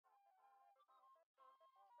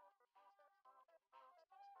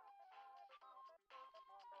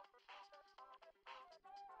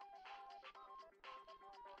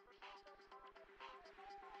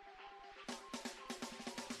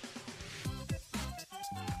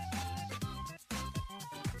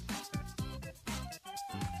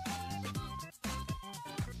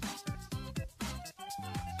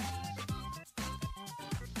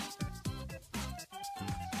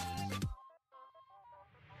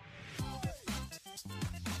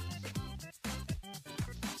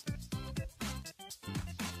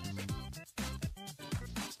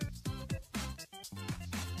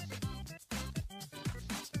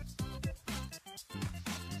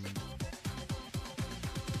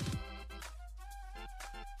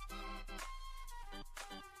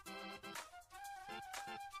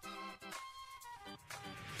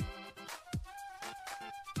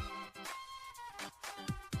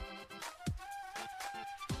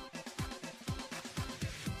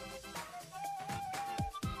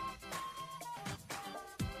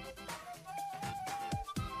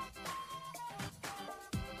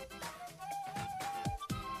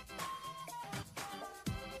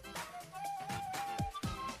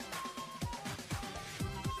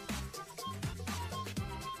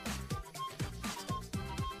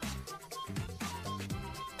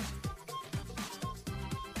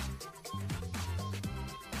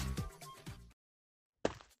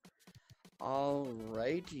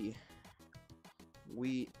Alrighty,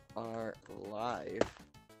 we are live.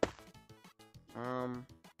 I'm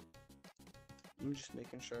just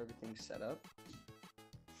making sure everything's set up.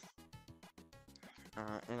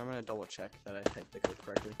 And I'm gonna double check that I typed the code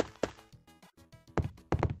correctly.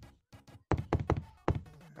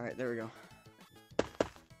 Alright, there we go.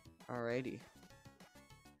 Alrighty.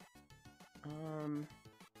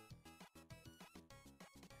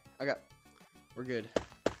 Okay, we're good.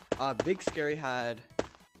 Big Scary had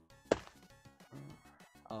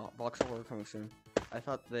Box of Horror coming soon. I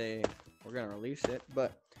thought they were gonna release it,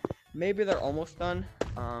 but maybe they're almost done.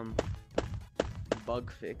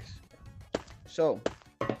 Bug fix. So,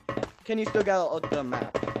 can you still get out the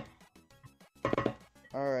map?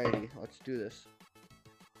 Alrighty, let's do this.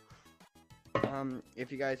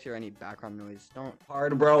 If you guys hear any background noise, don't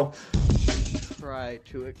hard, bro. try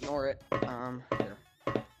to ignore it. Here.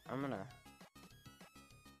 I'm gonna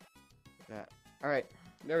that. Alright,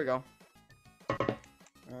 there we go.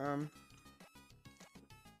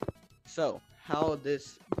 So how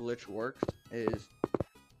this glitch works is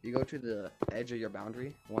you go to the edge of your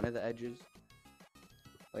boundary, one of the edges,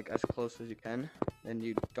 like as close as you can, then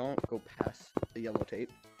you don't go past the yellow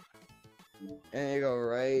tape, and you go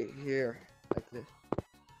right here like this.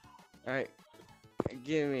 Alright,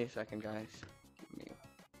 give me a second, guys. Give me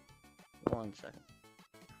 1 second.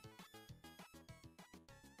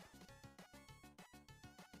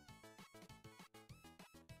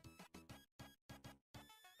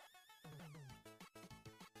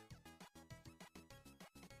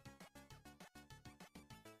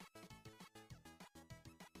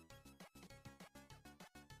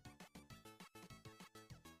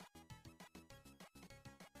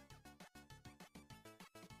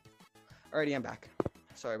 Alrighty, I'm back.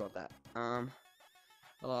 Sorry about that.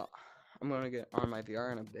 Well, I'm gonna get on my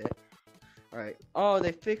VR in a bit. Alright. Oh,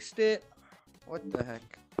 they fixed it. What the heck?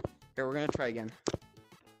 Here, we're gonna try again.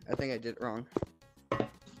 I think I did it wrong.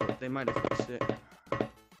 But they might have fixed it.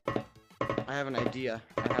 I have an idea.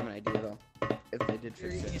 Though. If they did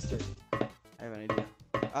fix it. I have an idea.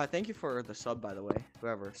 Thank you for the sub, by the way.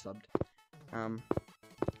 Whoever subbed. I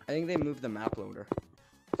think they moved the map loader.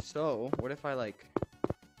 So, what if I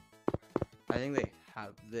I think they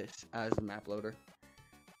have this as the map loader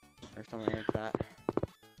or something like that.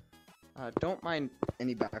 Don't mind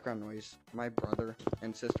any background noise. My brother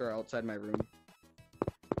and sister are outside my room.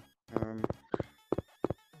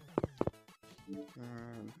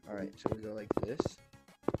 Alright, so we go like this.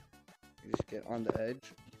 You just get on the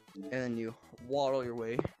edge, and then you waddle your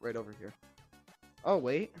way right over here. Oh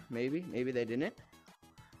wait, maybe they didn't.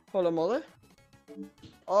 Hold on, Mullet.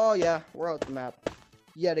 Oh yeah, we're out the map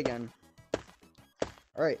yet again.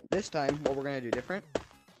 Alright, this time, what we're gonna do different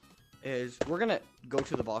is we're gonna go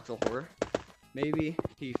to the box of horror. Maybe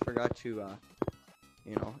he forgot to,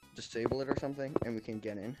 disable it or something, and we can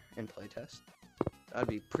get in and play test. That'd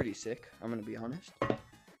be pretty sick, I'm gonna be honest.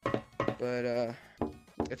 But,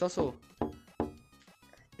 it also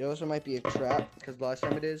might be a trap, because last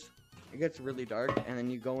time it gets really dark, and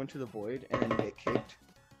then you go into the void, and then you get kicked.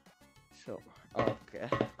 So, okay,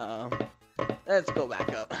 let's go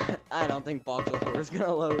back up. I don't think Box of Horror is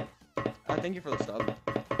gonna load. Thank you for the sub,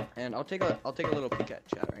 and I'll take a little peek at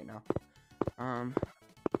chat right now.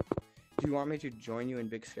 Do you want me to join you in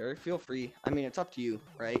Big Scary? Feel free. I mean, it's up to you,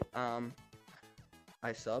 right? I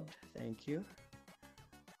subbed. Thank you.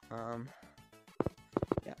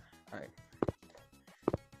 Yeah. All right.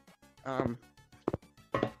 Yeah.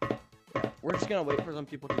 We're just gonna wait for some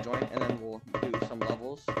people to join, and then we'll do some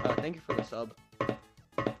levels. Thank you for the sub.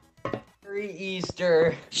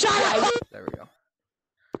 Easter. Shut up! There we go.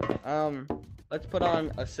 Let's put on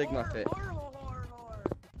a Sigma fit.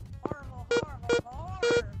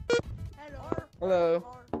 Hello.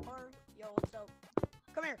 Yo, what's up?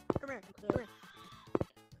 Come here.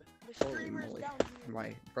 The streamer's moly. down here.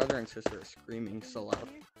 My brother and sister are screaming so loud.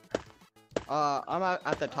 I'm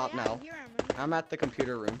at the top now. I'm at the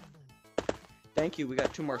computer room. Thank you, we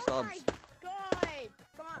got 2 more subs. Oh my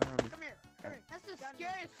God! Come on, come here. That's the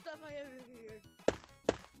scariest stuff I ever heard.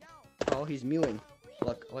 No. Oh, he's mewing.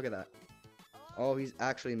 Look at that. Oh, he's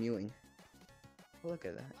actually mewing. Look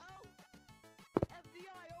at that.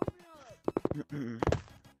 FBI, open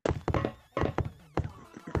up.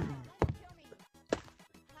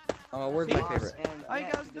 Oh, where's my favorite? How you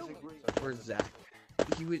guys doing? Where's Zach?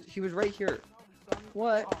 He was right here.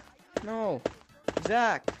 What? No.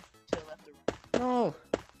 Zach. No.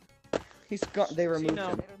 He's got. They removed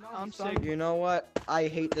him. I'm sick. You know what? I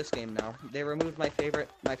hate this game now. They removed my favorite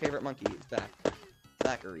monkey,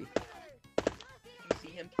 Zachary. You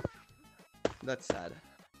see him? That's sad.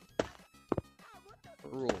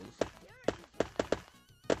 Rules.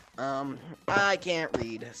 I can't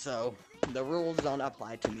read, so the rules don't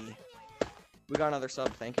apply to me. We got another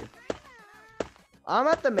sub, thank you. I'm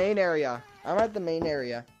at the main area.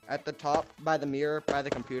 At the top, by the mirror, by the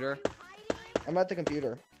computer. I'm at the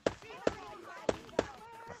computer.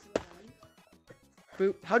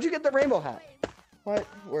 Boop. How'd you get the rainbow hat? What?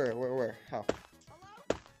 Where? How?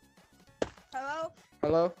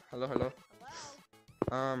 Hello? Hello? Hello?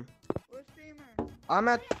 We're streamer. I'm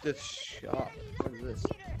at the shop. What is this?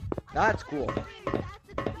 That's cool.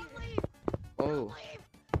 Oh.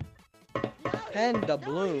 Pen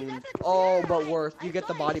doubloon. Oh, but worth. You get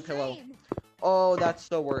the body pillow. Oh, that's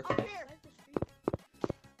so worth.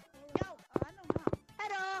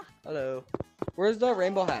 Hello. Where's the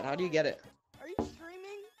rainbow hat? How do you get it? Are you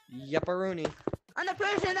streaming? Yepperoni. I'm the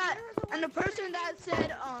person that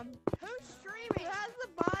said, who's streaming? Who has the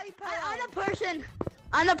body pillow?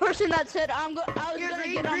 I'm the person that said I was gonna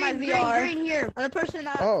get on my VR. Green here. I'm the person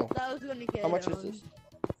that was gonna get. How much is this?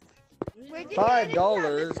 Wait,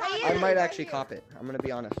 $5. I might actually cop it. I'm gonna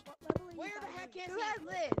be honest. Where the heck is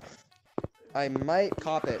it? I might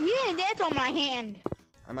cop it. You didn't dance on my hand.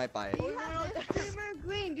 I might buy it. Do you have this? Streamer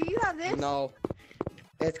Green, do you have this? No.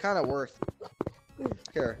 It's kind of worth.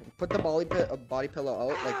 Here, put the body pillow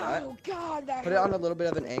out like that. Oh God, that Put it on a little bit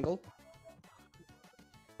of an angle.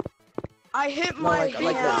 I hit No, my like this.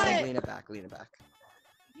 Like, hand. lean it back. Like that.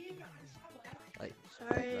 Like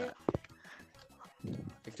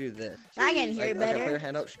do this. I can hear Like, better. put your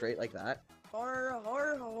hand out straight like that.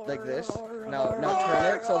 Like this. Horror, Now horror,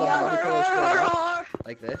 turn it so the body pillow's straight up.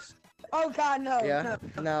 Like this. Oh God, no. Yeah.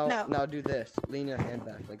 No. Now do this. Lean your hand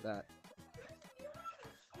back like that.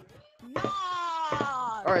 No.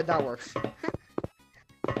 All right, that works.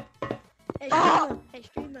 Hey,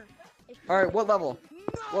 streamer. All right, what level?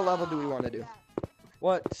 What level do we want to do?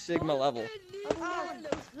 What Sigma level?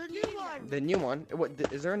 The new one. The new one? What?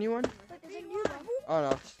 Is there a new one? Oh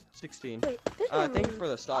no, it's 16. Thank you for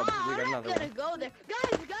the sub. We got another one. Go there.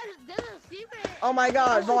 Guys, there's a secret. Oh my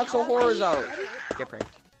God, voxel horror's out. Get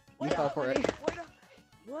pranked. You fell for it.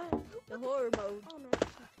 What? The horror mode.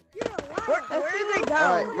 Where did they go?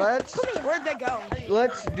 All right, Where'd they go?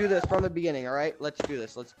 let's do this from the beginning. All right, let's do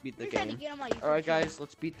this. Let's beat the We're trying to game. get on my All right, YouTube guys,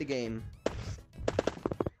 let's beat the game.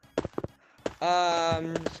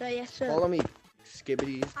 channel. So yes, sir. Follow me,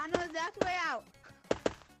 skibbities. I know that's the way out.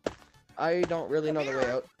 I don't really know the way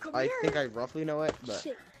out. Come I here. think I roughly know it, but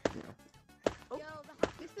Shit. you know. Yo,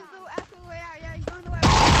 this is the actual way out. Yeah, you're going the way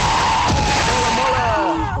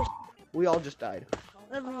Mola! We all just died.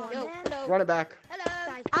 out. Yo, hello. Run it back. Hello.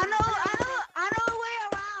 I know the way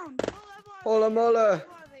around. Hola mola.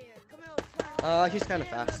 He's kind of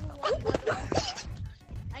fast.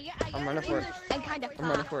 I'm running for it. And kind of I'm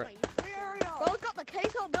running for it. Bro's got the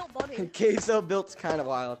queso built body. Queso built's kind of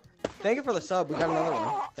wild. Thank you for the sub. We got another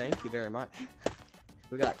one. Thank you very much.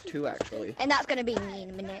 We got 2 actually. And that's gonna be me in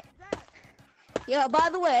a minute. Yeah, by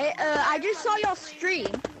the way, I just saw your stream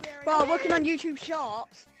while working on YouTube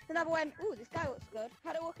Shorts, and I went, ooh, this guy looks good.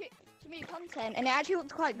 Had a look at some of your content, and it actually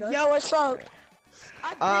looks quite good. Yo, what's up?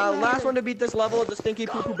 Last one to beat this level is the stinky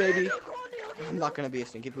poo poo baby. I'm not gonna be a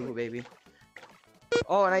stinky poo poo baby.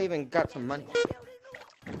 Oh, and I even got some money.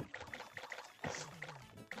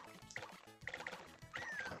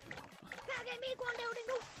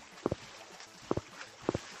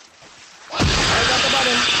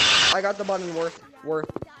 I got the button. Worth.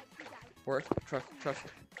 Trust.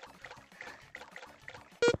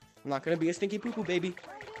 I'm not gonna be a stinky poo poo baby.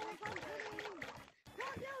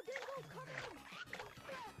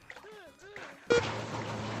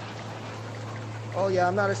 Oh yeah,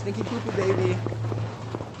 I'm not a stinky poo poo baby.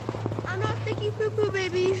 I'm not sticky poo poo,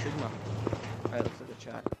 baby. Sigma. Alright, let's look at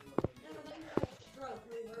chat.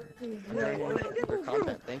 Their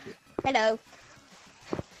content, thank you. Hello.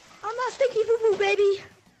 I'm not stinky poo poo, baby.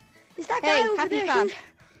 Is that guy over there?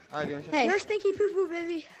 Alright, give me a Hey, you're stinky poo poo,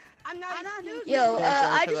 baby. I'm not. Yo,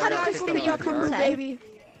 I just had a quick look at your content, baby.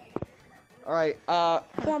 Alright, Come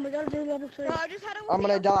on, we gotta do level 2. I just had a I'm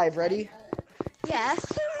gonna dive. Ready? Yes.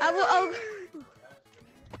 I will.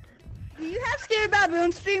 Do you have Scared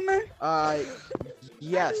Baboon streamer?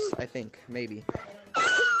 Yes, I think. Maybe.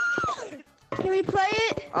 Can we play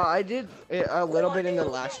it? I did it a little bit in the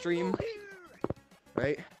last stream.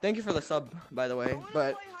 Right? Thank you for the sub, by the way.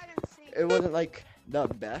 But it wasn't like the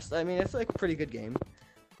best. I mean, it's like a pretty good game.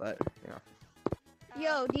 But, you know.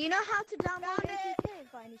 Yo, do you know how to download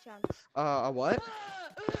APK by any chance? A what?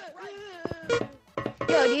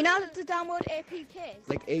 Yo, do you know how to download APKs?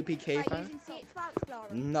 Like APK Like file? using Xbox Explorer?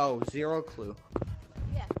 No, 0 clue.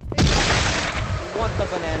 Yeah. What the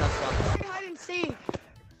banana stuff? Hide and seek.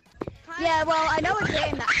 Yeah, well, I know a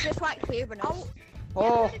game that's just like clearing us.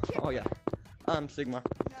 Oh, oh yeah. I'm Sigma.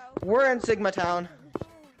 No. We're in Sigma Town.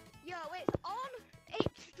 Yo, it's on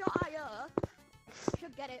H.IO.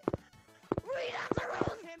 Should get it. Read out the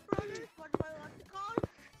rules. Brothers, what do I like to call?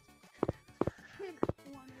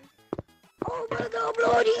 Oh my god,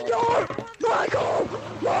 bloody door!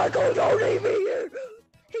 Michael, don't leave me here!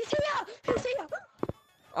 He's here! He's here!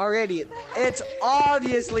 Already, it's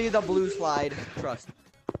obviously the blue slide. Trust.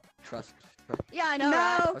 Yeah, I know.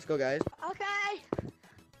 No. Let's go, guys. Okay.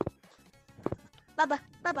 Bye-bye.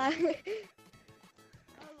 Bye-bye.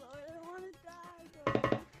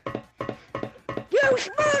 You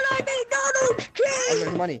smell like McDonald's Oh, cheese!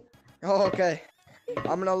 there's money. Oh, okay.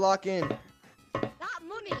 I'm gonna lock in. That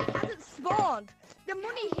money hasn't spawned. The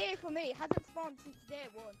money here for me hasn't spawned since day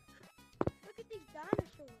one. Look at these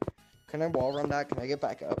dinosaurs. Can I wall run that? Can I get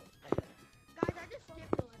back up? Guys, I just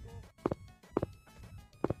skipped the level.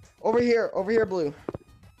 Over here, blue.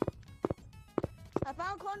 I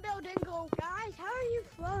found Condell Dingle. Guys, how are you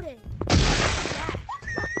floating?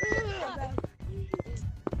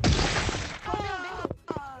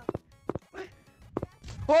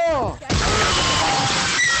 Oh!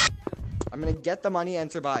 I'm gonna get the money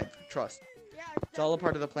and survive. Trust. It's all a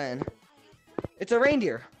part of the plan. It's a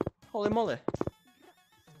reindeer. Holy moly.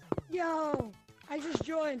 Yo, I just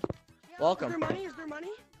joined. Welcome. Is there money?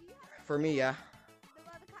 For me, yeah.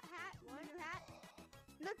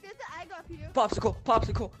 Look, there's an egg up here.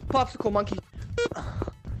 Popsicle monkey.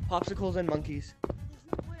 Popsicles and monkeys.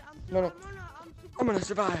 No. I'm gonna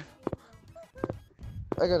survive.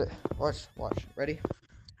 I got it. Watch. Ready?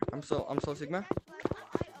 I'm so Sigma.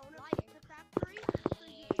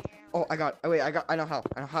 Oh, I got. Oh, wait, I know how.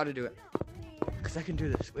 I know how to do it. Cause I can do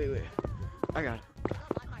this. Wait. I got it.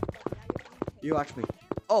 You watch me.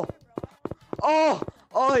 Oh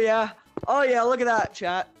yeah. Look at that,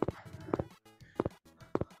 chat.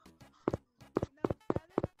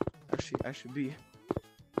 I should be.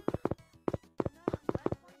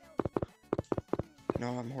 No,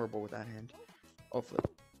 I'm horrible with that hand. Oh,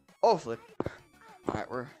 flip. Alright,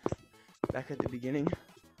 we're back at the beginning.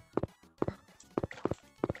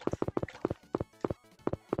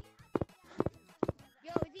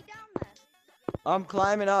 Yo, is he down there? I'm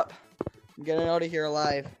climbing up. I'm getting out of here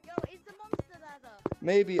alive. Yo, is the monster there though?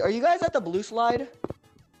 Maybe. Are you guys at the blue slide?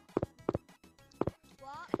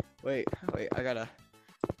 What? Wait, I gotta.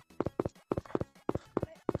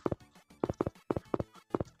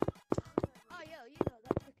 Oh, yo, you know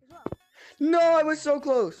that trick as well. No, I was so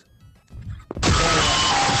close.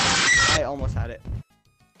 I almost had it.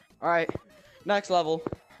 Alright, next level.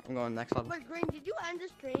 I'm going next level. Wait, Green, did you end the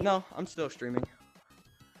stream? No, I'm still streaming.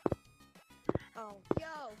 Oh. Yo,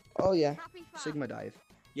 Oh yeah, happy fun. Sigma dive.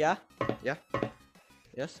 Yeah?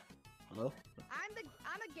 Yes? Hello? I'm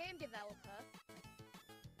a game developer.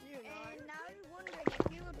 You're not. And now I'm wondering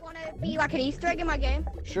if you would want to be like an Easter egg in my game.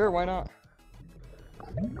 Sure, why not?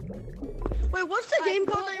 Wait, what's the game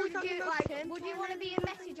called that you were talking about? Would you want to be a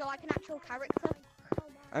message or like an actual character?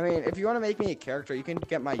 I mean, if you want to make me a character, you can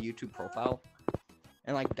get my YouTube profile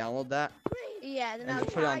and like download that Yeah, then and I'll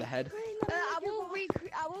just put it on try. the head. I will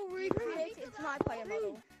recreate it into my player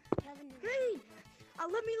model. Green,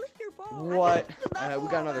 let me lick your ball. What? We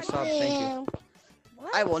got another sub, thank you.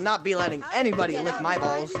 What? I will not be letting anybody lick my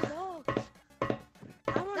balls. That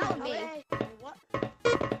was me. What?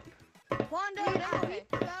 Wanda, Dude, no. I beat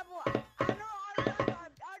the level. I know, I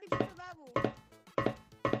already beat the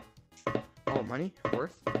level. Oh, money?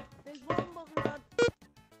 Worth? There's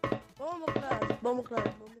Bomba Club.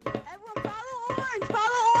 Everyone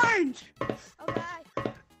follow Orange! Okay.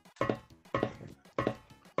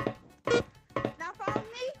 Now follow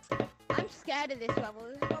me. I'm scared of this level.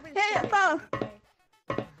 This is probably the Hey, scariest follow. level for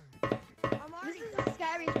me. This is the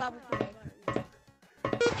scariest level for me.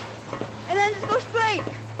 And then just go straight.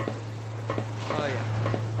 Oh yeah.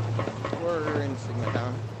 We're in Sigma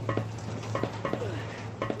Town.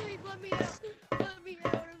 Please let me out. Let me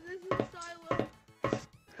out of this asylum.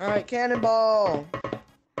 Alright, cannonball!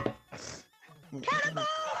 Cannibal!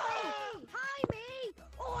 Hi, me!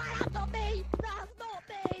 Oh, that's not me! That's not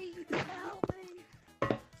me! Help me!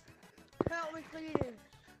 Help me, please.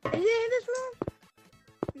 Is it in this room?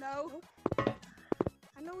 No.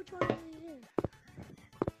 I know which one it is.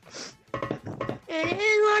 It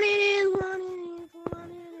is what it is, what it is, what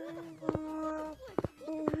it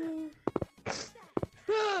is.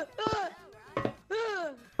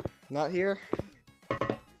 Not here.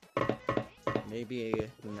 Maybe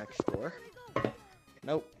next door.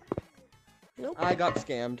 Nope. Nope. I got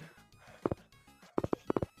scammed.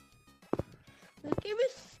 This game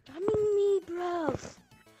is scamming me, bro.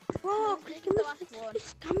 Bro, this game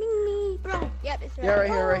is scamming me, bro. Yep, it's Yeah, right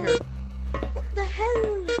here, right here. the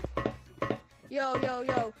hell? Yo.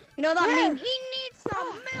 You know that meme? He needs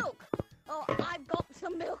some milk. Oh, I've got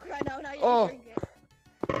some milk right now. Now you can drink it.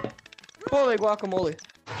 Holy guacamole.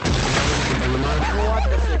 What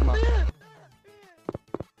the Sigma?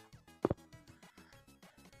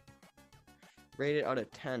 Rated out of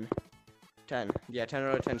 10. 10. Yeah, 10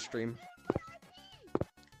 out of 10 stream.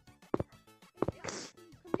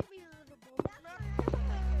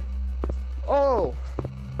 Oh!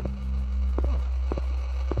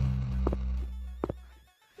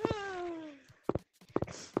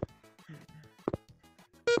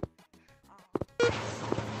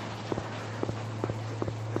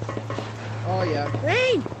 Oh yeah.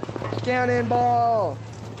 Green! Cannonball!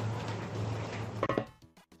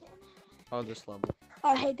 Oh, this level. Oh,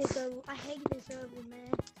 I hate this level. I hate this level,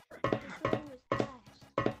 man. This level is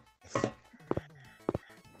ass.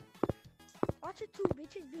 Watch the two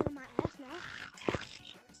bitches be on my ass now.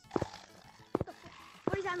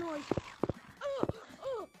 What is that noise?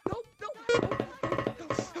 Nope.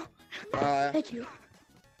 Thank you.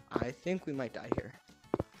 I think we might die here.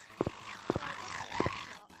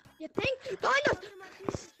 You think? Behind us!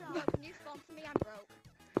 Can you sponsor me? I'm broke.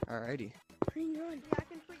 Alrighty. Green, run. Yeah, I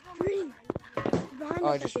can quick go. Green. Behind Oh,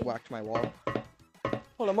 I us, just think. whacked my wall.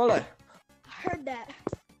 Hola mole. I heard that.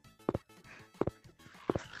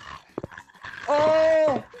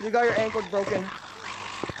 Oh! You got your ankles broken.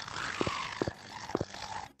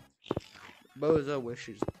 Boza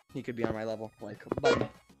wishes he could be on my level. Like, buddy.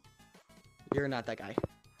 You're not that guy.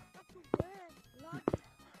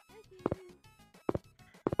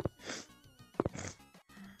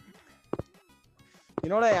 You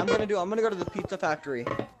know what I am gonna do? I'm gonna go to the pizza factory.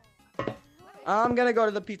 I'm gonna go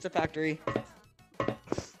to the pizza factory. Where's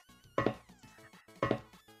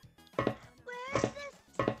this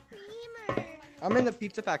steamer? I'm in the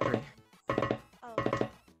pizza factory. Oh.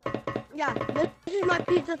 Yeah, this is my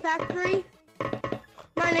pizza factory.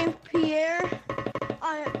 My name's Pierre.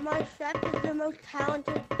 My chef is the most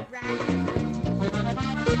talented rat.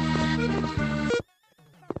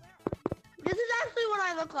 This is actually what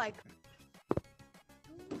I look like.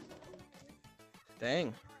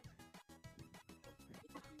 Dang.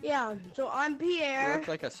 Yeah, so I'm You Pierre. look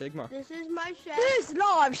like a Sigma. This is my chef. This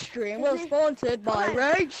live stream was sponsored by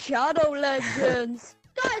Alright. Raid Shadow Legends.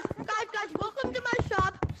 Guys, welcome to my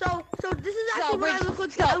shop. So this is actually what I look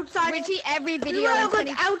like Stop. outside. Richie, every This is video what I in look like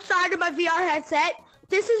 20 outside of my VR headset.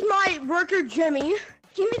 This is my worker Jimmy.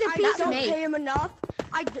 Give me the That's pizza. I don't me. pay him enough.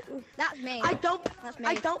 That's me. I don't That's me.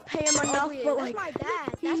 I don't pay him enough. yeah, But that's like, my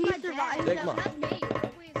dad. he That's my survived. dad. Sigma. That's me.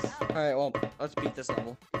 Alright, well, let's beat this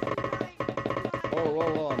level.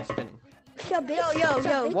 Whoa, I'm spinning. Yo.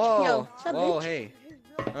 Whoa, Sup, whoa, bitch? hey.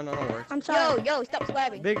 No worries. I'm sorry. Yo, stop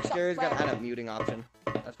swearing. Big Stop Scare's got swearing. add a muting option.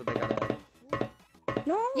 That's what they got to add.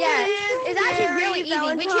 No. Yeah, it's actually really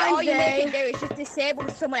easy. Richie, all you Day. make it do is just disable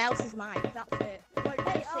someone else's mic. That's it.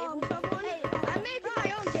 Hey, someone. hey, I made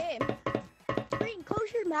my own game. Green,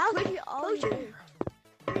 close your mouth. Richie, all Close you your do.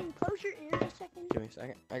 Green, close your ears a second. Give me a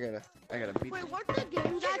second. I gotta beat Wait, this. what's the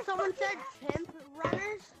game that someone said? Temp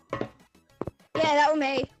runners? Yeah, that was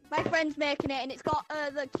me. My friend's making it, and it's got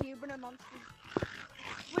the cube and a monster.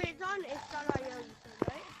 Wait, it's on IO, you said,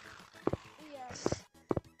 right? Yes.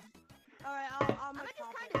 Alright, I'm gonna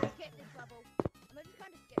just kind of skip this level.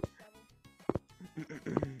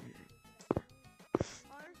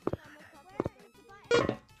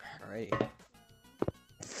 Alright.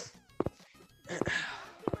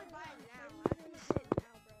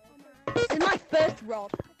 This is my first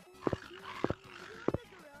rod.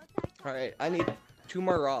 Alright, I need 2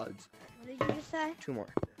 more rods. What did you just say? 2 more.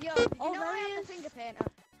 Yo, you Oh, know I there have is. the finger painter.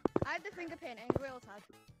 I have the finger painter and gorilla tag.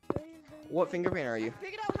 What finger paint are you? I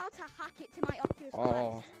figured out how to hack it to my Oculus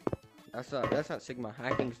Oh, Quest. that's not Sigma.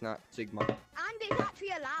 Hacking's not Sigma. And it's actually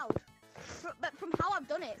allowed. But from how I've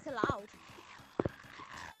done it, it's allowed.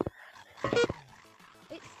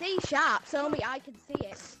 It's C sharp, so only I can see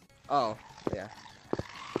it. Oh, yeah.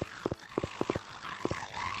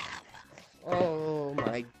 Oh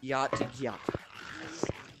my yacht.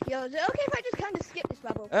 Yo, is it okay if I just kind of skip this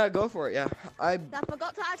level? Go for it, yeah. I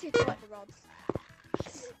forgot to actually collect the rods.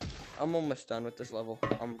 I'm almost done with this level.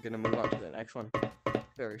 I'm gonna move on to the next one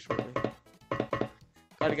very shortly.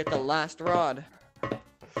 Gotta get the last rod.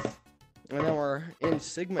 And then we're in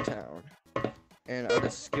Sigma Town. And out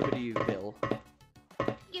of Skibbityville.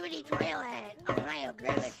 Skibbity toilet. I want a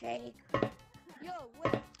gorilla shake. Yo,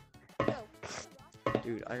 wait. Yo,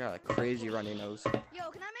 Dude, I got a crazy runny nose. yo,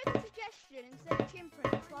 can I make a suggestion instead of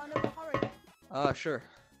chimpanzees for another horror game? Sure.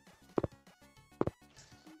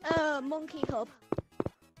 Monkey Hub.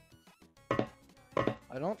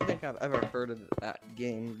 I don't think I've ever heard of that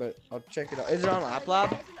game, but I'll check it out. Is it on App Yeah,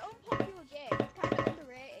 Lab? it's an unpopular game. It's kind of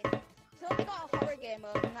underrated. It's only got a horror game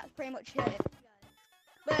mode, and that's pretty much it.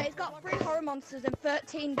 But it's got 3 horror monsters and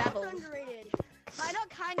 13 devils. Underrated. Like, not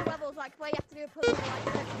kind of levels, like where you have to do a puzzle like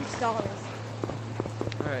 13 stars.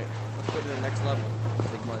 Alright, let's go to the next level.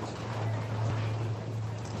 Sigmas.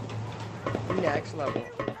 Next level.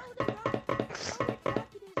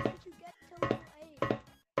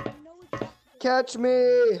 Catch me!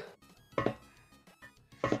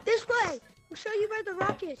 This way! We'll show you where the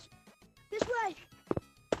rock is. This way!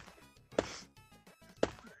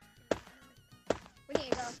 We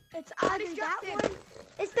need to go. It's either that one.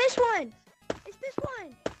 It's this one! It's this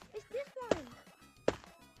one! It's this one!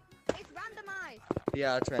 It's randomized.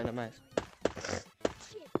 Yeah, it's randomized.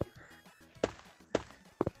 Shit.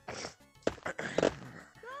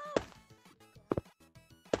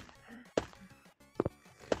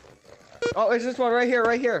 Oh, it's this one right here,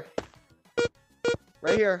 right here.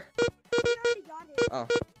 Right here. We already got it. Oh.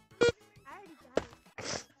 I already got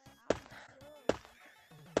it.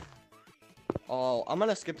 Oh, I'm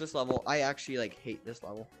gonna skip this level. I actually like hate this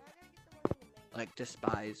level. Like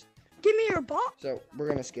despise. Give me your box. So we're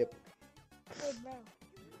gonna skip. Hey, bro.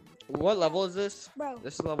 What level is this? Bro.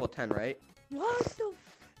 This is level 10, right? What the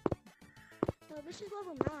No, this is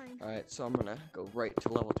level 9. Alright, so I'm gonna go right to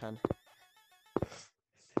level 10.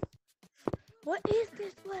 What is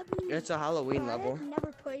this level? It's a Halloween Bro, level. I have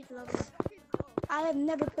never played level. I have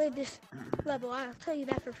never played this level. I'll tell you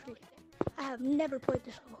that for free. I have never played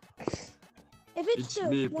this level. If It's the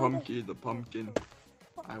me, one that- Pumpkin the Pumpkin.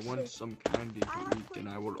 Fuck I want shit. some candy to eat and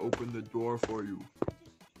I will open the door for you.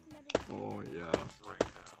 Oh yeah.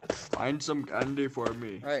 Find some candy for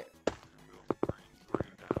me. Alright.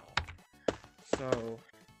 So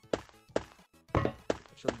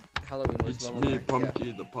Halloween was It's level me, 9. Yeah.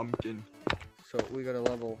 Pumpkin the Pumpkin. So we go to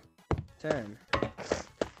level 10.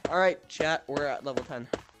 Alright, chat, we're at level 10.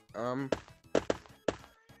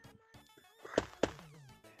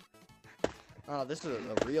 Oh, this is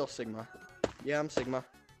a real Sigma. Yeah, I'm Sigma.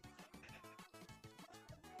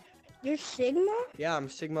 You're Sigma? Yeah, I'm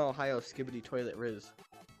Sigma Ohio Skibbity Toilet Riz.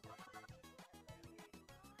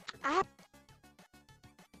 I have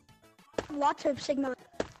lots of Sigma.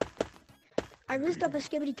 I rizzed up a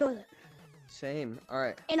skibbity toilet Same.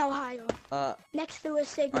 Alright. in Ohio, next to a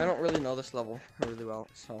Sigma. I don't really know this level really well,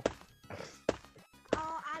 so.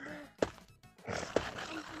 I do.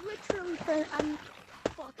 I'm literally fuck,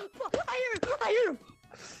 I hear him!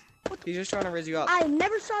 He's just trying to riz you up. I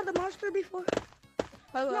never saw the monster before.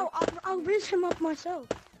 No, I'll riz him up myself.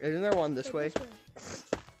 Isn't there one this Okay, way?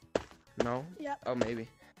 No? Yep. Oh, maybe.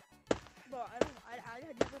 Bro, I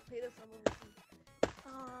had never played this level before.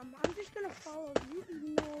 I'm just gonna follow you,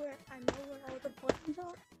 even though I know where all the buttons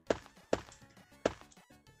are.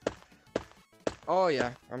 Oh,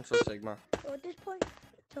 yeah. I'm so Sigma. So at this point,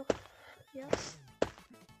 so, yeah.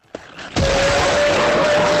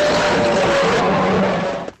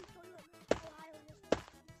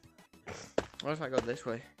 What if I go this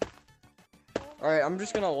way? Alright, I'm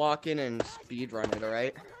just gonna walk in and speed run it,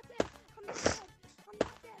 alright?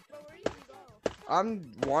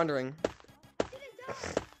 I'm wandering.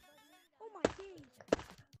 Oh my days.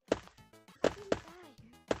 I didn't die.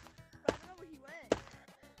 I don't know where he went.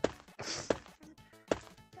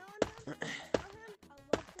 Tell him, I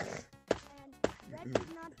love him, and Red did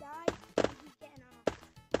not die, and he's getting off.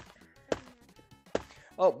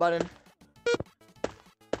 Oh, button.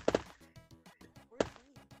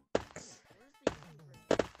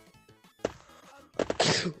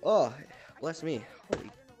 Oh, bless me.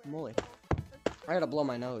 Holy moly. I gotta blow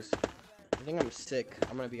my nose. I think I'm sick.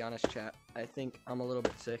 I'm gonna be honest, chat. I think I'm a little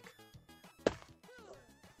bit sick.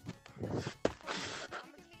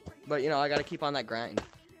 But, you know, I gotta keep on that grind.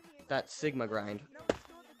 That Sigma grind.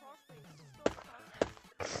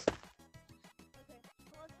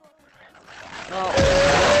 Oh.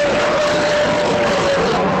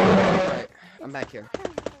 Alright, I'm back here.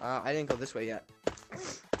 I didn't go this way yet.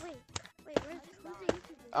 Wait, where's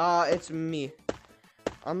the It's me.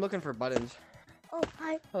 I'm looking for buttons. Oh,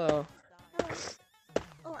 hi. Hello. Hello.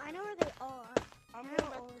 Oh, I know where they are. I'm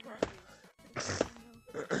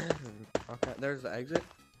Okay, there's the exit.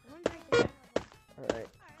 One's right there. Alright.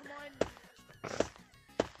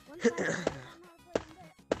 One's right there.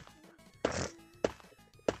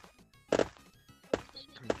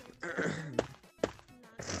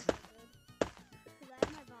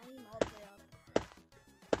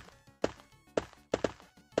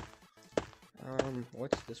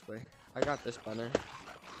 What's this way? I got this button.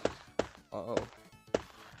 Uh-oh.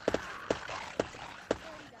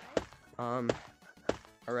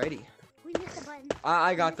 Alrighty. We We missed the button.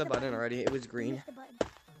 I got the button already. It was We green. missed the button.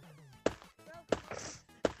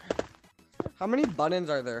 How many buttons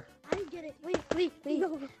are there? I didn't get it. Wait.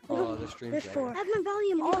 Oh, the stream's There's dead. 4. I have my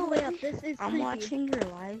volume all the way up. This is I'm creepy. watching your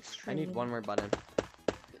live stream. I need one more button.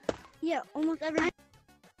 Yeah, almost every.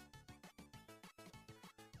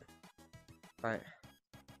 Alright.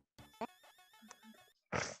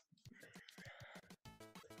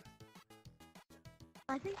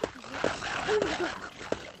 I think. Oh my god.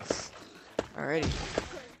 Alrighty.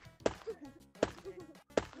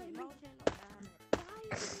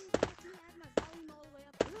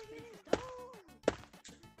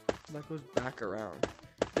 That goes back around.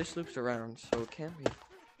 This loops around, so it can't be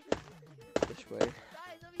this way.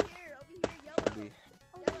 Should be.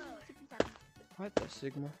 What the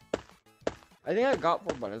Sigma? I think I got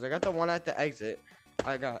 4 buttons. I got the one at the exit.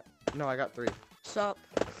 I got 3. Sup?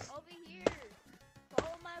 Over here.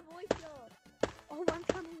 Follow my voice up. Oh, I'm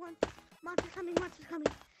coming. Monster's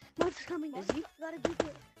coming. Is he? You gotta do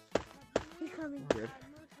it. He's coming. Weird.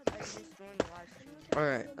 I just joined the live stream.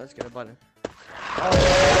 Alright, let's get a button.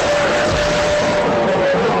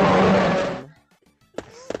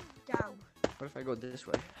 Down. What if I go this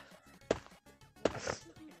way?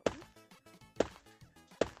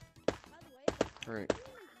 Alright.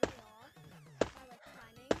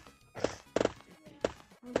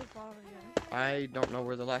 I don't know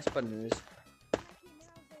where the last button is.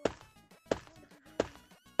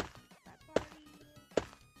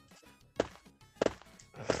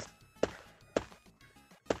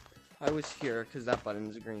 I was here because that button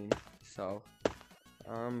is green. So,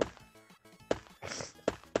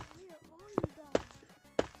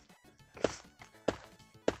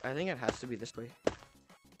 I think it has to be this way.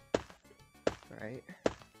 Right?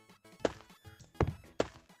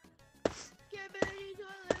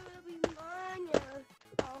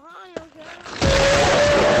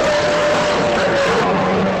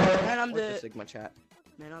 Man, I'm What's the dead. Sigma chat?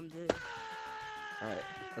 Man, I'm dead. Alright,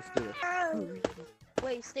 let's do this.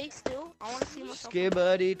 Wait, stay still. I want to see myself.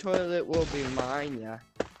 Skibbity toilet will be mine, yeah.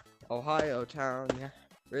 Ohio town, yeah.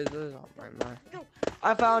 Rizzles on my mind.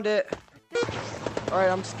 I found it. Alright,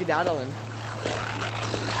 I'm skedaddling.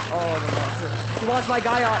 Oh, the monster. He wants my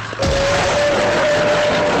guy off.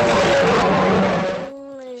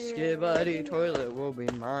 Skibbity toilet will be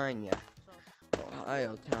mine, yeah.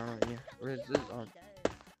 Ohio town, yeah. Rizzles on.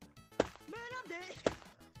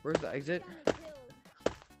 Where's the exit?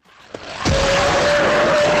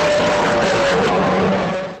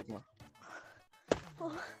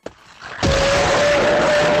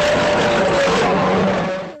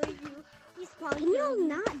 Can you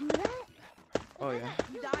not do that? Oh yeah.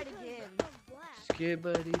 You died again.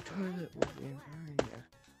 Skibbity toilet will be mine, yeah.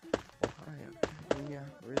 Ohio, yeah.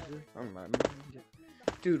 Where's it on my mind? Yeah.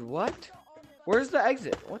 Dude, what? Where's the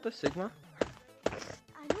exit? What the Sigma?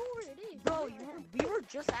 I know where it is. Bro, we were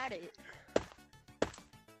just at it.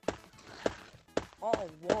 Oh,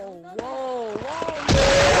 whoa.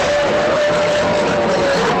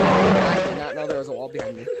 I did not know there was a wall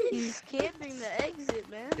behind me. He's camping the exit,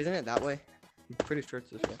 man. Isn't it that way? I'm pretty sure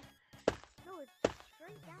it's this way. No, it's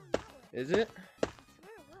straight down that way. Is it? I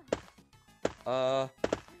swear it was.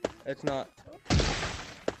 It's not.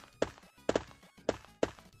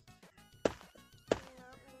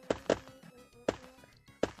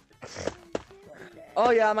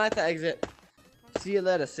 Oh yeah, I'm at the exit. See you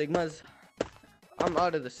later, Sigmas. I'm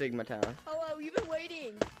out of the Sigma town. Hello, you've been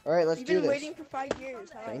waiting. Alright, let's You've do been this. waiting for 5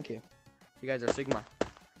 years. Huh? Thank you. You guys are Sigma.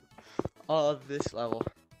 Oh, this level.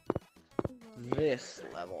 This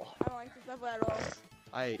level. I don't like this level at all.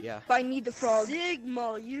 Yeah. If I need the frog.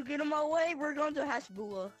 Sigma, you get in my way, we're going to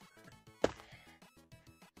Hasbula.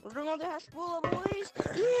 We're going to Hasbula, boys.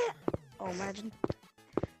 Yeah. Oh, imagine.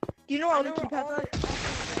 Do you know all the key pepper?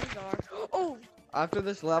 Oh, After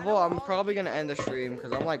this level, I'm probably gonna end the stream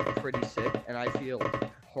because I'm like pretty sick and I feel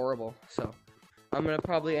horrible. So I'm gonna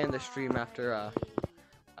probably end the stream after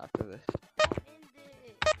this.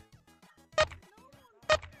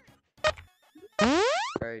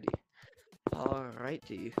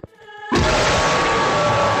 Alrighty.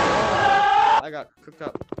 I got cooked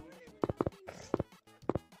up.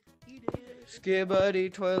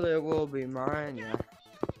 Skibbity toilet will be mine, yeah.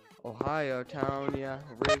 Ohio town, yeah.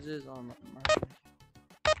 Riz is on my mind.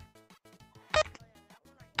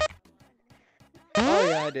 Oh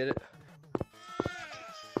yeah, I did it.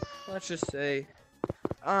 Let's just say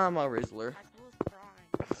I'm a Rizzler.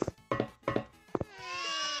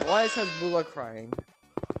 Why is Hasbula crying?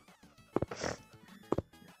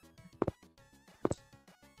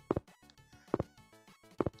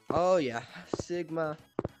 Oh yeah, Sigma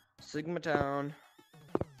Town.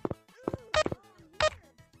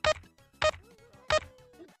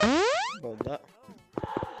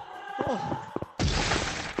 Oh.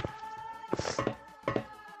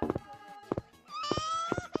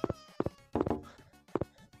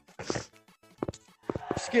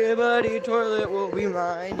 Skibbity toilet will be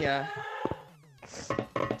mine, yeah.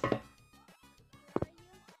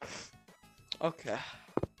 Okay.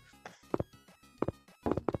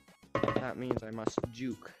 That means I must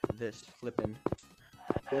juke this flippin'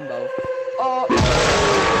 bimbo. Oh!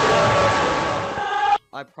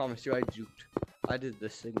 I promise you I juked. I did the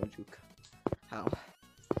signal juke. How?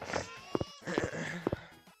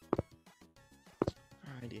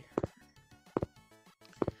 Alrighty.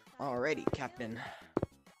 Alrighty, Captain.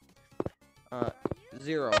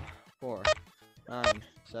 0, 4, 9,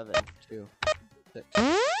 7, 2, 6.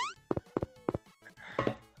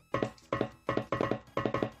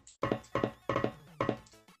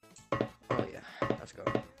 Oh yeah, let's go.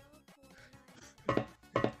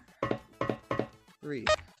 3,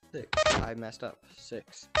 6. I messed up.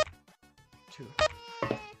 6, 2.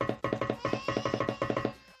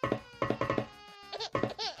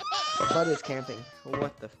 Bud is camping.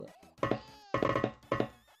 What the flip?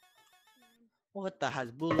 What the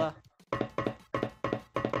Hasbullah?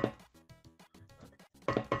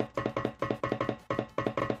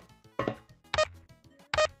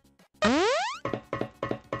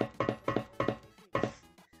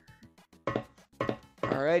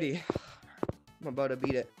 Alrighty. I'm about to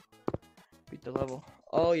beat it. Beat the level.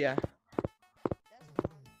 Oh yeah.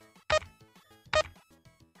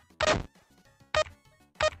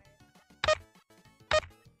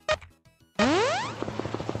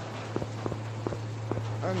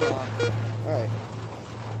 Unlocked. Alright.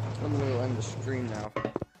 I'm gonna end the stream now.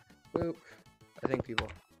 Boop. I think people.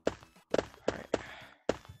 Alright.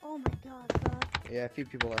 Oh my god. Yeah, a few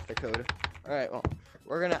people left the code. Alright, well,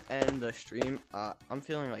 we're gonna end the stream. I'm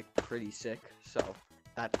feeling like pretty sick, so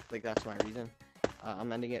that's my reason.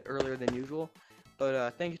 I'm ending it earlier than usual.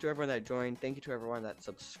 But thank you to everyone that joined. Thank you to everyone that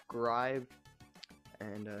subscribed.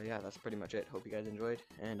 And yeah, that's pretty much it. Hope you guys enjoyed,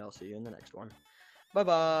 and I'll see you in the next one. Bye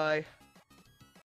bye.